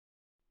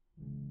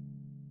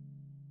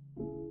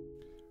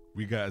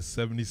We got a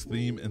 70s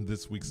theme in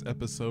this week's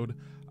episode.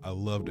 I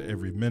loved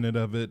every minute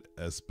of it,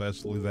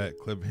 especially that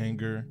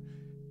cliffhanger.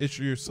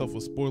 Issue yourself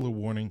a spoiler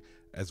warning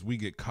as we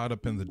get caught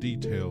up in the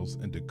details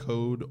and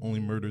decode Only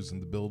Murders in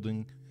the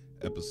Building,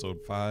 Episode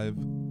 5,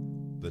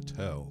 The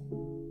Tell.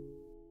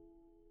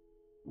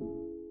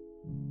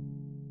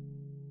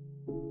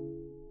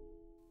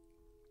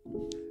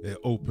 It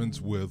opens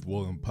with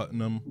William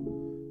Putnam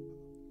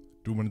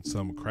doing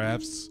some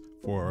crafts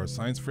for our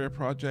science fair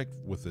project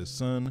with his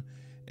son,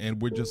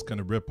 and we're just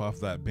gonna rip off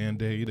that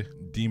band-aid.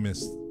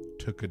 Demas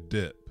took a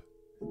dip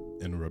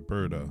in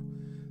Roberta.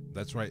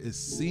 That's right, it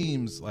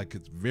seems like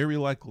it's very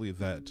likely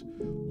that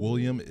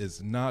William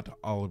is not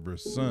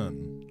Oliver's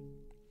son.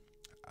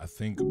 I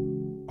think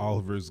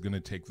Oliver is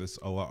gonna take this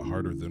a lot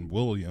harder than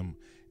William,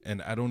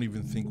 and I don't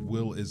even think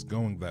Will is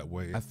going that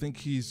way. I think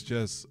he's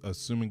just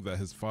assuming that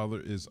his father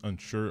is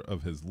unsure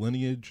of his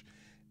lineage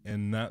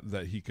and not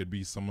that he could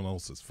be someone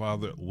else's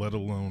father, let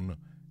alone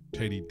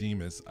Teddy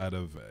Demas out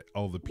of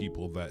all the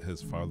people that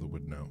his father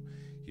would know.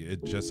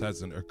 It just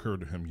hasn't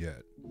occurred to him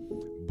yet.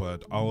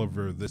 But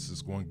Oliver, this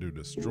is going to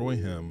destroy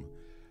him.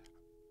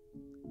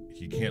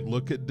 He can't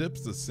look at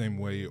Dips the same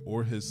way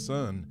or his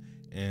son,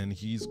 and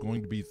he's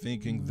going to be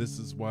thinking, this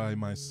is why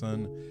my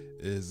son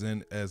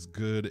isn't as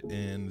good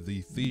in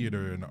the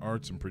theater and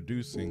arts and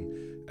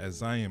producing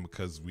as I am,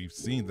 because we've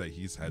seen that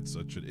he's had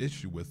such an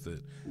issue with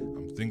it.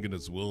 I'm thinking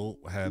as Will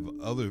have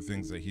other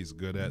things that he's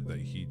good at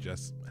that he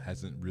just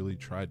hasn't really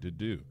tried to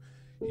do.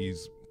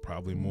 He's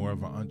probably more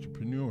of an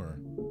entrepreneur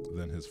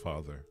than his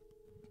father,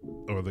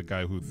 or the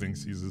guy who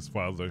thinks he's his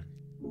father.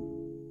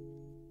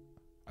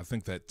 I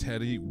think that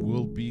Teddy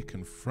will be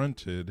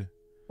confronted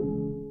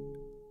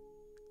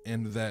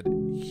and that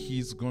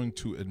he's going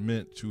to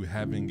admit to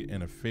having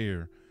an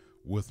affair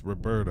with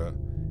Roberta,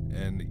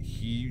 and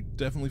he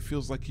definitely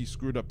feels like he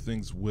screwed up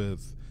things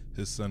with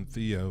his son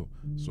Theo,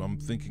 so I'm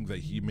thinking that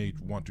he may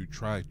want to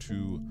try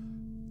to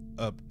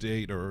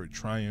update or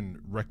try and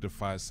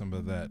rectify some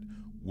of that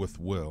with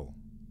Will,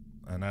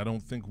 and I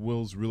don't think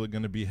Will's really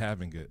going to be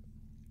having it.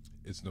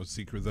 It's no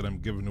secret that I'm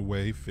giving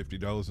away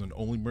 $50 in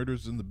Only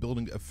Murders in the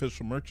Building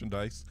official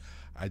merchandise.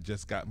 I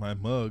just got my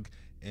mug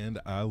and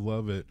I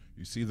love it.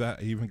 You see that?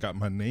 I even got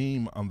my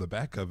name on the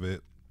back of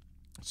it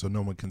so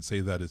no one can say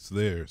that it's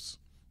theirs.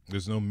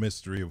 There's no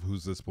mystery of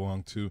who's this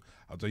belonged to.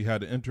 I'll tell you how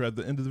to enter at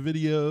the end of the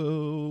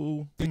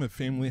video. Team of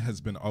Family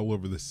has been all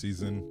over this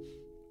season,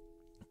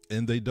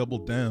 and they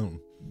doubled down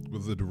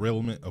with the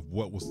derailment of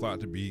what was thought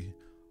to be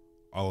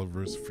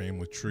Oliver's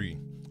family tree.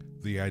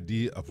 The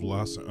idea of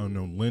lost or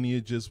unknown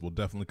lineages will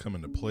definitely come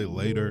into play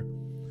later.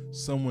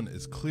 Someone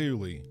is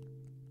clearly,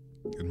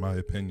 in my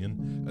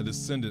opinion, a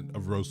descendant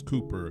of Rose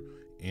Cooper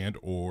and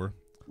or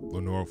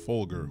Lenora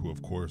Folger, who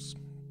of course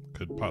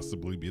could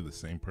possibly be the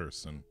same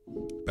person.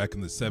 Back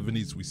in the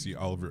 70s, we see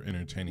Oliver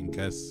entertaining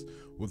guests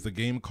with a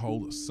game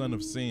called Son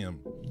of Sam.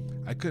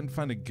 I couldn't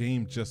find a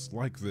game just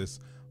like this,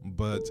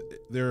 but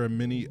there are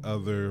many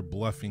other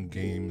bluffing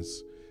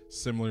games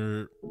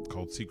similar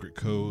called Secret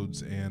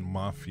Codes and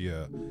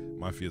Mafia.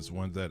 Mafia is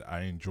one that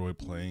I enjoy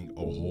playing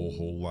a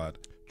whole lot.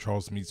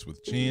 Charles meets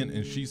with Jan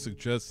and she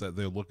suggests that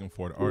they're looking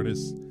for an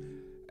artist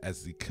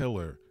as the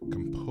killer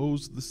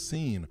composed the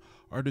scene.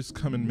 Artists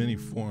come in many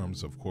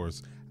forms, of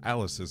course.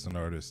 Alice is an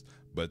artist,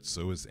 but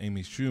so is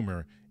Amy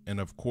Schumer, and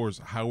of course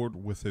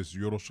Howard with his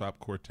Yodel Shop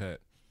Quartet.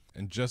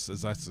 And just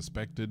as I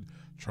suspected,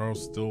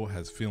 Charles still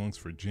has feelings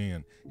for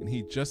Jan, and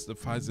he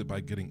justifies it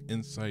by getting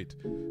insight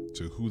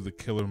to who the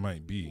killer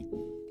might be.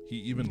 He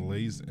even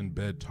lays in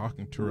bed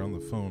talking to her on the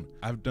phone.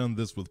 I've done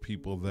this with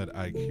people that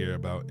I care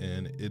about,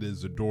 and it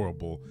is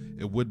adorable.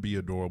 It would be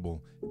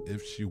adorable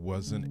if she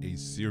wasn't a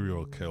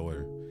serial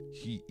killer.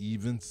 He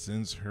even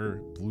sends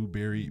her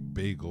blueberry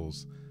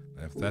bagels.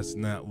 If that's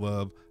not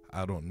love,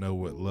 I don't know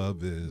what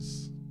love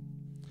is.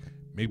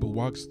 Mabel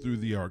walks through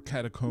the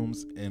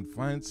catacombs and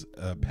finds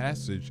a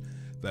passage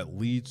that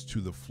leads to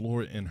the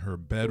floor in her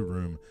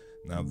bedroom.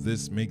 Now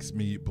this makes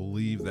me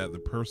believe that the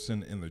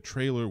person in the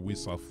trailer we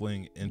saw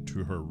fleeing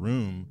into her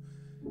room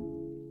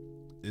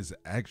is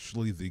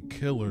actually the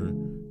killer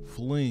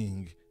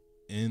fleeing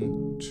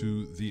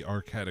into the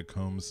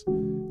catacombs.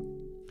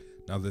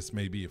 Now this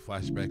may be a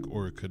flashback,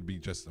 or it could be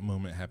just a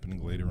moment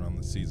happening later on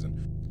the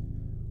season.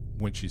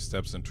 When she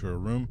steps into her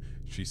room,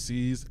 she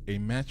sees a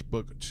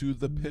matchbook to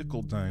the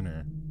pickle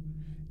diner,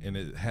 and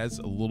it has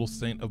a little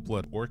stain of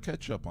blood or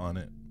ketchup on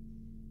it.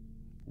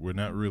 We're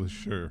not really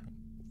sure.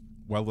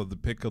 While at the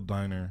pickle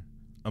diner,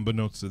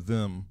 unbeknownst to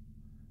them,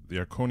 the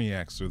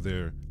Arconiacs are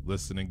there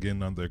listening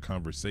in on their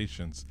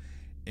conversations,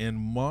 and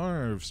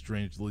Marv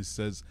strangely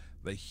says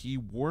that he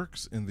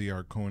works in the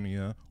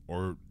Arconia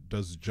or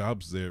does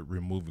jobs there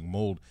removing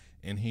mold,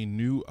 and he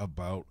knew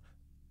about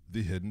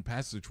the hidden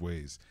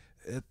passageways.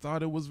 I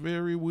thought it was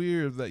very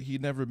weird that he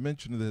never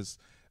mentioned this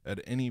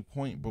at any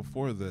point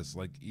before this,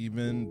 like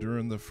even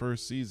during the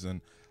first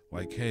season.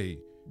 Like, hey,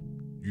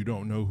 you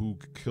don't know who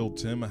killed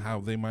Tim, how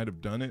they might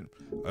have done it?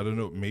 I don't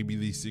know, maybe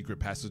these secret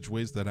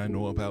passageways that I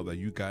know about that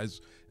you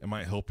guys, it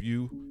might help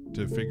you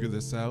to figure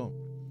this out.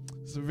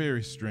 It's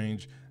very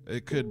strange.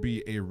 It could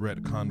be a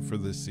retcon for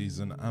this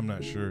season, I'm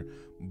not sure,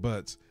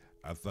 but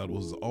I thought it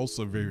was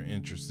also very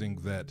interesting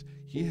that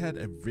he had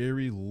a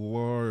very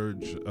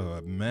large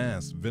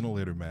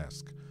ventilator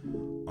mask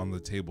on the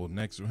table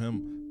next to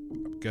him.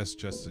 I guess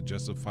just to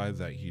justify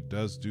that he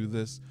does do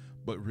this.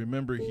 But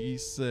remember, he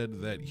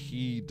said that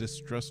he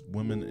distrusts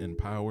women in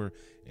power,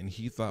 and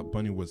he thought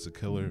Bunny was the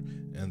killer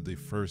in the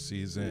first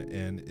season,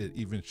 and it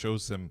even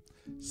shows him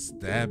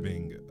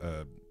stabbing,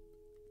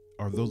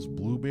 are those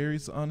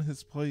blueberries on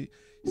his plate?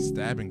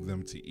 Stabbing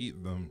them to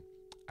eat them.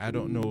 I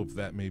don't know if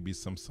that may be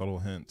some subtle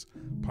hint,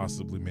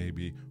 possibly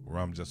maybe, or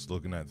I'm just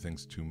looking at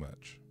things too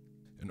much.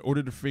 In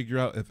order to figure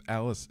out if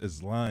Alice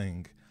is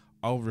lying,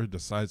 Oliver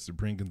decides to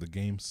bring in the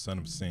game Son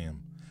of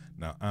Sam.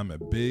 Now, I'm a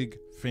big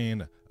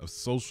fan of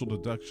social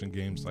deduction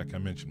games like I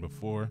mentioned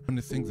before. And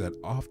the thing that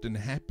often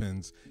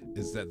happens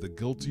is that the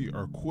guilty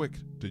are quick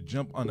to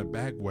jump on a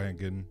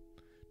bagwagon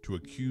to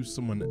accuse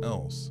someone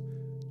else,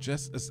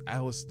 just as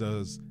Alice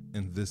does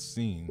in this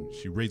scene.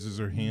 She raises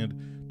her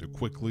hand to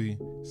quickly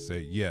say,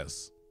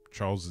 yes,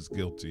 Charles is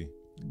guilty.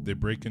 They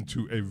break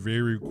into a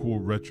very cool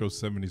retro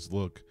 70s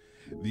look.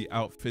 The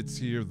outfits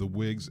here, the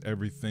wigs,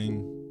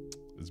 everything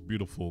is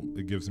beautiful.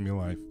 It gives me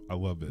life. I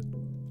love it.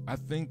 I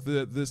think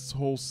that this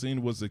whole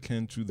scene was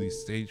akin to the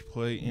stage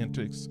play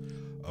antics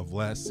of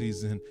last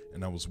season,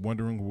 and I was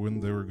wondering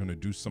when they were going to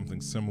do something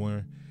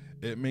similar.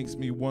 It makes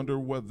me wonder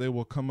what they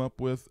will come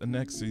up with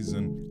next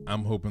season.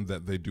 I'm hoping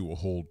that they do a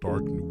whole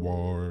dark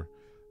noir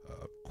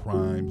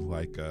crime,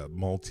 like a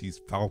Maltese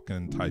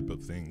Falcon type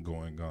of thing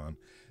going on.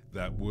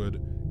 That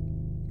would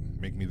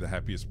make me the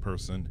happiest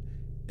person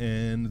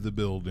in the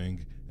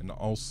building, and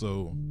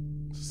also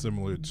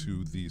similar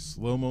to the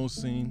slow-mo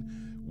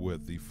scene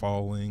with the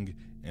falling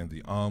and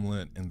the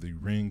omelet and the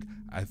ring.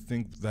 I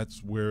think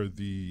that's where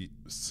the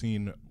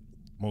scene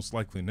most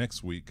likely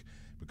next week,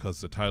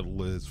 because the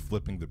title is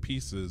Flipping the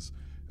Pieces.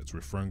 It's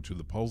referring to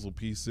the puzzle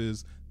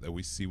pieces that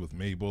we see with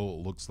Mabel.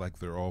 It looks like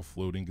they're all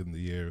floating in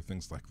the air,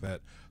 things like that.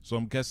 So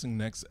I'm guessing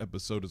next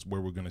episode is where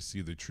we're going to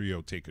see the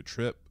trio take a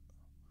trip,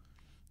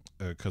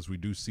 because we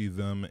do see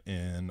them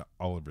in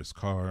Oliver's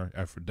car,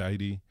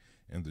 Aphrodite,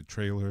 and the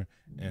trailer,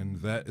 and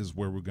that is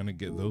where we're going to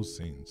get those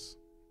scenes,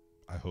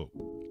 I hope.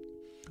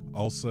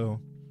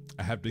 Also,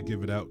 I have to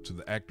give it out to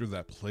the actor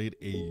that played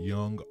a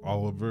young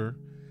Oliver.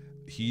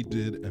 He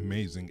did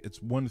amazing.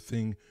 It's one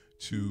thing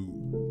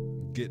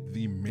to get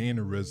the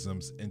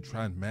mannerisms and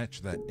try and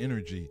match that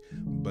energy,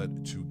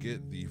 but to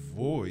get the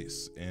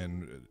voice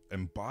and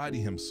embody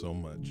him so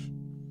much,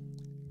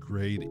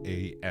 grade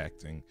A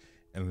acting,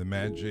 and the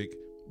magic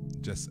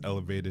just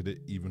elevated it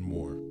even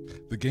more.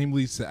 The game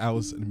leads to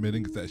Alice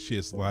admitting that she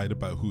has lied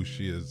about who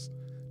she is,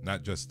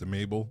 not just to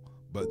Mabel,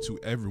 but to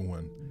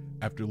everyone.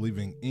 After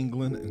leaving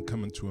England and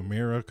coming to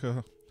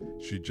America,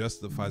 she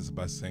justifies it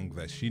by saying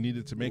that she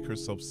needed to make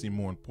herself seem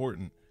more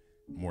important,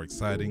 more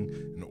exciting,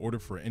 in order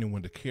for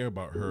anyone to care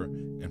about her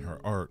and her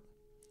art.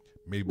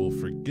 Mabel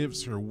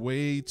forgives her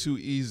way too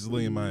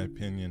easily, in my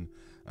opinion.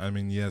 I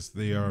mean, yes,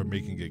 they are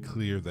making it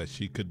clear that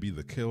she could be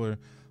the killer,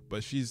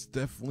 but she's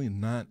definitely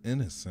not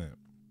innocent.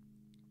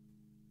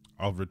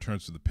 Oliver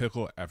turns to the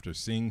pickle after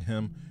seeing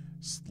him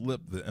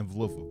slip the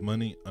envelope of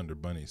money under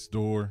Bunny's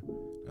door.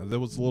 Now, there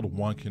was a little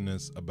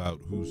wonkiness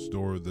about whose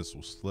door this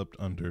was slipped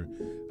under.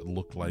 It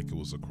looked like it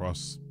was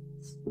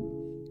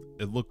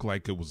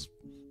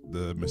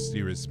the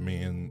mysterious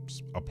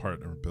man's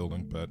apartment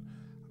building, but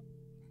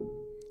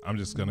I'm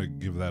just gonna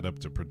give that up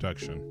to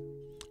production.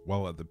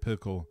 While at the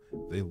pickle,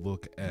 they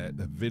look at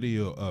a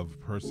video of a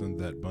person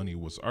that Bunny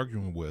was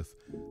arguing with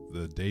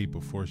the day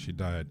before she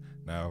died.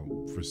 Now,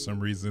 for some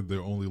reason, they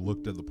only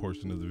looked at the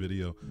portion of the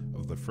video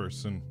of the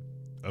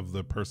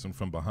person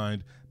from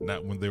behind,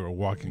 not when they were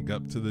walking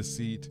up to the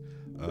seat.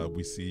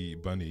 We see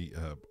Bunny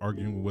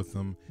arguing with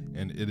them,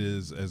 and it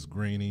is as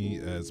grainy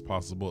as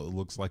possible. It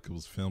looks like it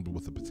was filmed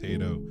with a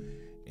potato,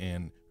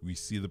 and we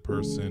see the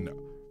person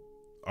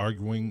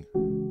arguing,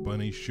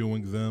 Bunny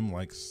shooing them,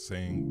 like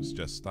saying,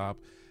 just stop.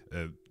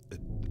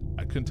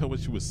 I couldn't tell what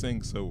she was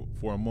saying, so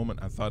for a moment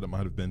I thought it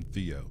might have been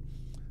Theo,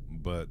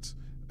 but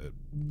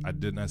I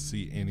did not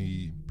see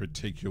any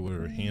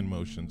particular hand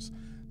motions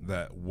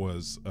that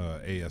was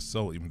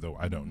ASL, even though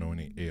I don't know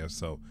any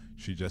ASL.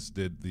 She just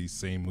did the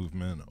same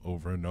movement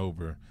over and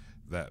over.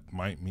 That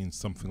might mean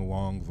something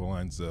along the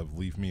lines of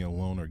leave me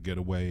alone or get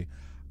away.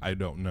 I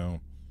don't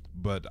know,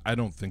 but I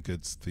don't think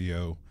it's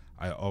Theo.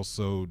 I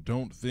also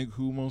don't think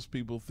who most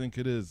people think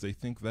it is. They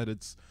think that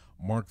it's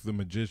Mark the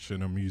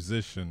Magician, or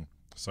musician.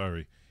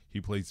 Sorry, he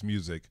plays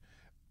music.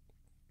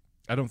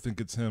 I don't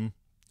think it's him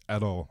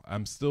at all.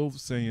 I'm still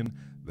saying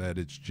that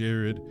it's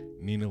Jared,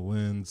 Nina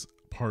Lynn's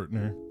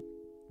partner.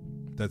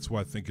 That's who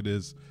I think it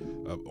is,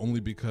 only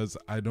because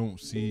I don't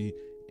see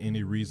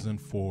any reason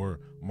for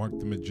Mark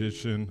the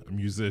Magician, a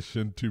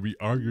musician, to be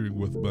arguing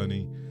with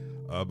Bunny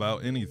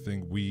about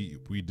anything.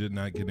 We did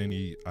not get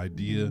any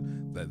idea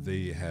that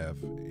they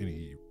have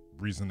any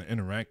reason to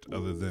interact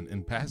other than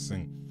in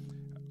passing.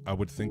 I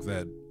would think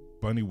that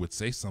Bunny would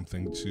say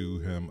something to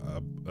him,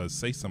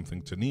 say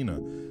something to Nina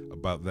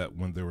about that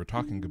when they were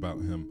talking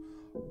about him.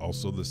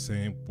 Also the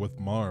same with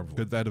Marv.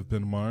 Could that have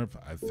been Marv?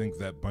 I think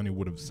that Bunny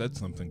would have said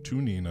something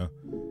to Nina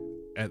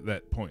at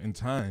that point in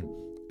time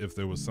if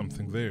there was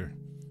something there.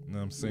 You know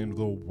what I'm saying?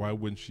 Though, why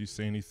wouldn't she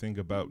say anything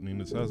about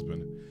Nina's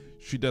husband?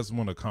 She doesn't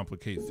want to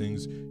complicate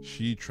things.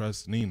 She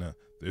trusts Nina.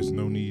 There's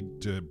no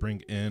need to bring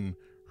in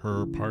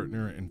her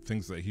partner and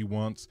things that he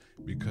wants,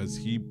 because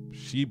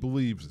she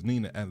believes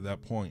Nina at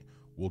that point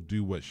will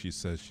do what she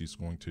says she's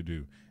going to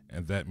do,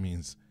 and that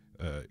means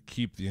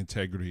keep the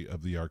integrity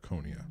of the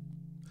Arconia.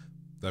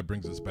 That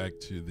brings us back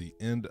to the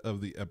end of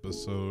the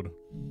episode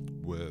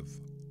with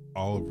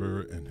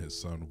Oliver and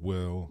his son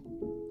Will.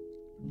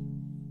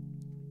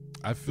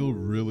 I feel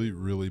really,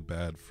 really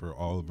bad for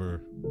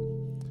Oliver.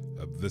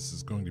 This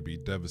is going to be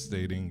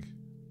devastating,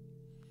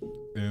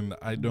 and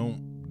I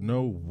don't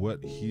know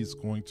what he's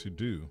going to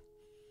do.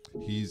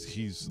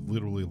 He's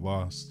literally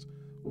lost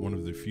one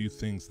of the few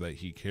things that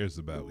he cares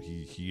about.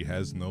 He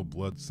has no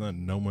blood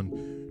son, no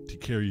one to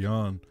carry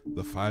on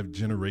the 5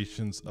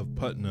 generations of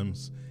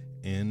Putnams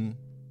in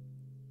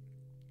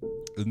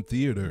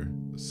theater.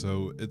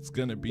 So it's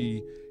gonna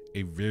be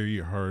a very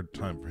hard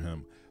time for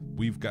him.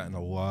 We've gotten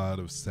a lot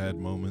of sad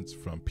moments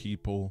from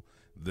people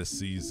this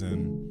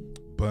season: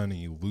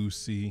 Bunny,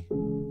 Lucy,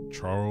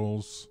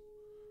 Charles,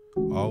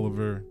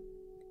 Oliver.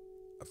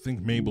 I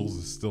think Mabel's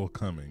is still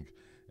coming,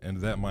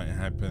 and that might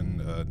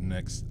happen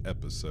next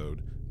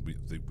episode. We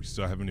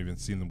still haven't even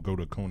seen them go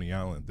to Coney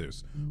Island.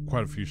 There's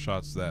quite a few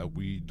shots that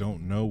we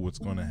don't know what's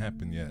going to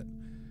happen yet,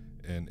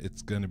 and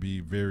it's going to be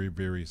very,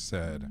 very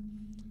sad.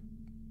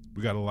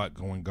 We got a lot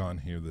going on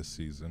here this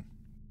season.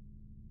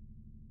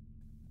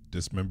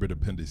 Dismembered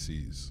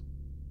appendices.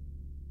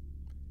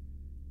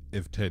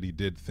 If Teddy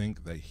did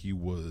think that he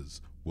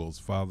was Will's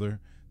father,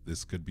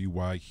 this could be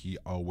why he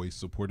always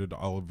supported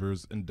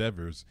Oliver's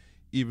endeavors,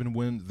 even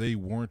when they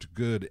weren't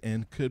good,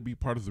 and could be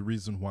part of the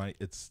reason why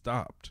it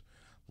stopped,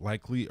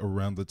 likely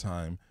around the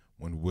time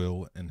when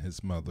Will and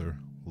his mother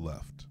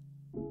left.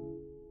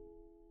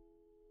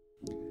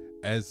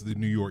 As the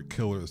New York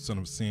killer, Son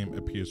of Sam,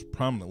 appears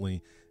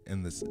prominently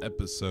in this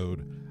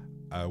episode,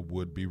 I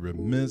would be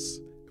remiss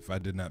if I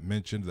did not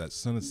mention that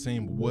Son of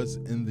Sam was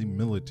in the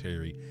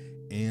military,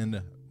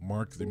 and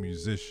Mark the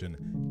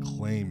musician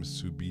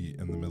claims to be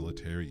in the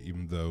military,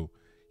 even though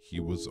he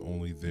was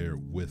only there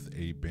with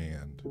a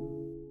band.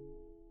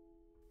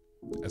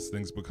 As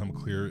things become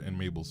clear in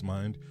Mabel's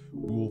mind,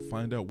 we will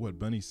find out what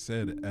Bunny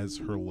said as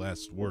her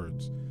last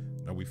words.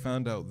 Now, we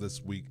found out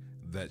this week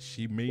that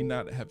she may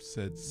not have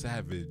said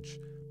savage,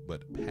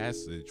 but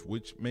passage,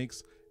 which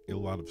makes a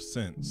lot of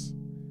sense.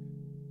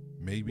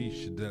 Maybe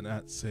she did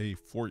not say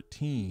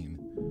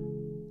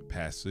 14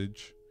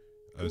 passage,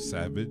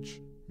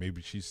 savage.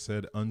 Maybe she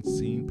said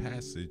unseen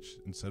passage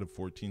instead of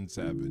 14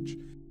 savage.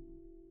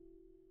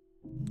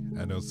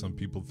 I know some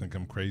people think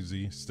I'm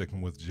crazy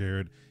sticking with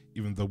Jared,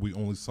 even though we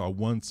only saw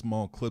one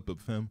small clip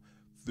of him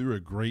through a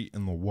grate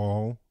in the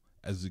wall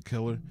as the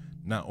killer.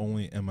 Not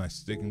only am I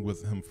sticking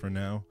with him for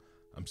now,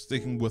 I'm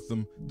sticking with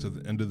him to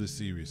the end of the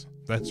series.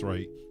 That's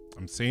right,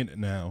 I'm saying it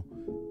now.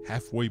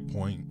 Halfway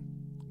point,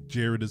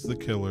 Jared is the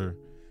killer,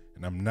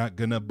 and I'm not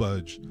gonna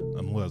budge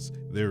unless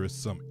there is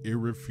some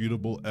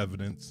irrefutable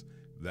evidence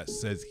that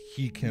says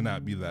he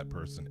cannot be that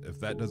person. If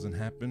that doesn't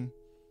happen,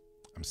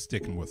 I'm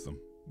sticking with him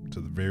to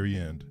the very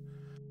end.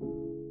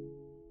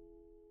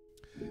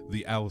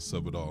 The Alice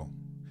of it all.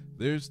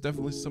 There's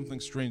definitely something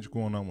strange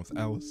going on with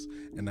Alice,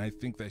 and I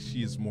think that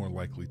she is more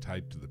likely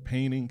tied to the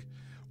painting.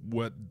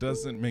 What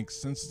doesn't make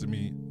sense to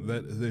me,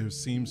 that there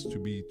seems to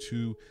be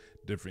 2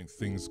 different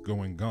things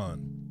going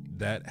on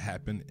that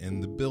happen in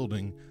the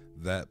building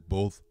that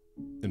both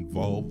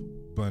involve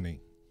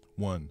Bunny.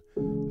 1,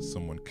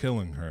 someone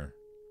killing her.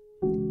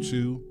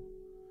 2,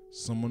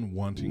 someone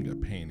wanting a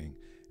painting.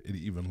 It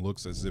even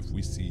looks as if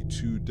we see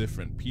 2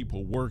 different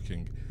people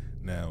working.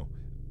 Now,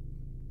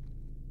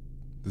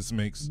 this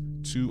makes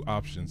 2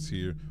 options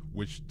here,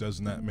 which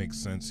does not make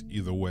sense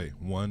either way.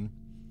 1,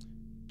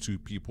 2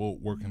 people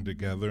working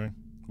together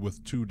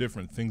with 2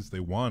 different things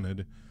they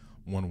wanted.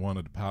 One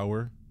wanted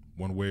power,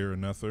 one way or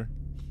another,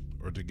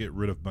 or to get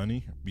rid of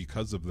Bunny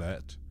because of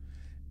that,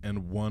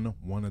 and one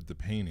wanted the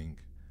painting.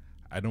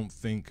 I don't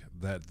think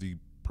that the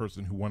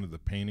person who wanted the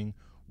painting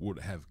would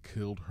have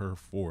killed her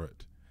for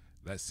it.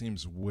 That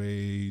seems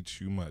way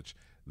too much.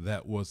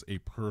 That was a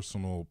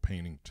personal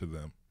painting to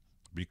them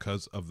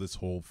because of this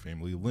whole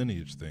family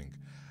lineage thing.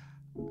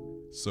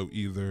 So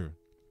either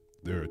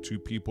there are 2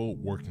 people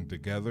working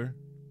together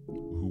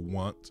who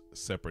want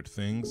separate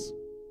things,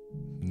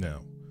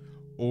 no,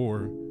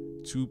 or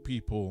 2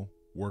 people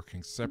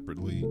working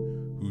separately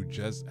who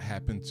just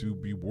happen to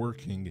be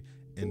working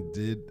and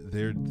did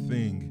their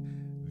thing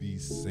the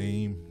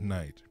same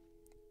night,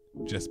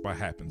 just by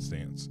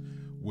happenstance,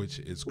 which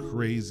is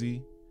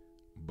crazy,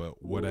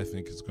 but what I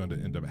think is going to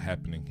end up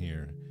happening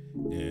here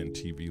in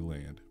TV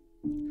land.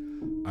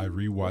 I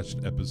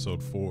rewatched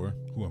episode 4.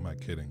 Who am I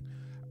kidding?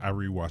 I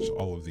rewatched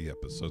all of the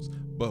episodes,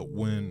 but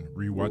when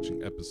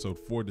rewatching episode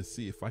 4 to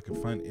see if I could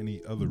find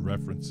any other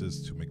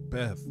references to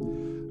Macbeth,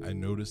 I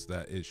noticed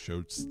that it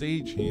showed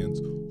stage hands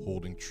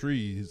holding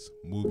trees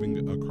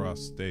moving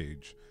across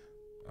stage.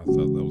 I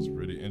thought that was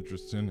pretty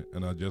interesting,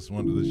 and I just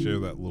wanted to share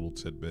that little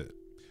tidbit.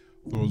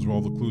 Those were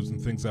all the clues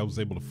and things I was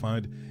able to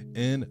find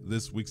in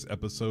this week's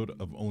episode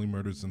of Only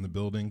Murders in the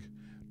Building.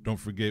 Don't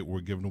forget,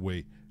 we're giving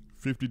away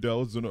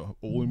 $50 in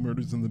Only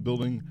Murders in the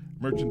Building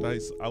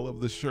merchandise. I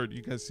love this shirt.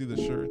 You guys see the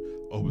shirt?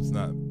 Oh, it's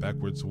not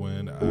backwards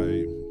when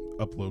I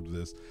upload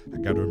this. I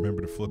got to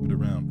remember to flip it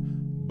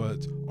around.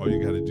 But all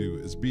you got to do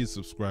is be a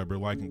subscriber,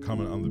 like and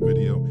comment on the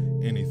video.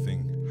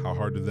 Anything. How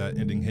hard did that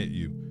ending hit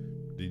you?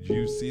 Did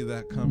you see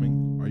that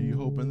coming? Are you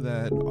hoping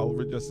that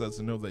Oliver just lets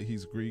us know that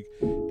he's Greek?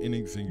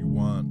 Anything you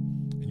want,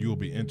 and you will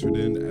be entered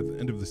in at the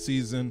end of the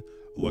season.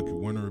 A lucky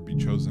winner will be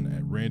chosen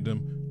at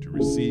random to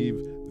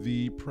receive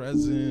the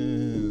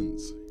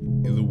presents.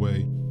 Either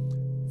way,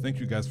 thank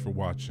you guys for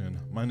watching.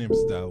 My name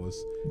is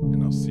Dallas,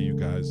 and I'll see you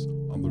guys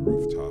on the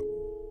rooftop.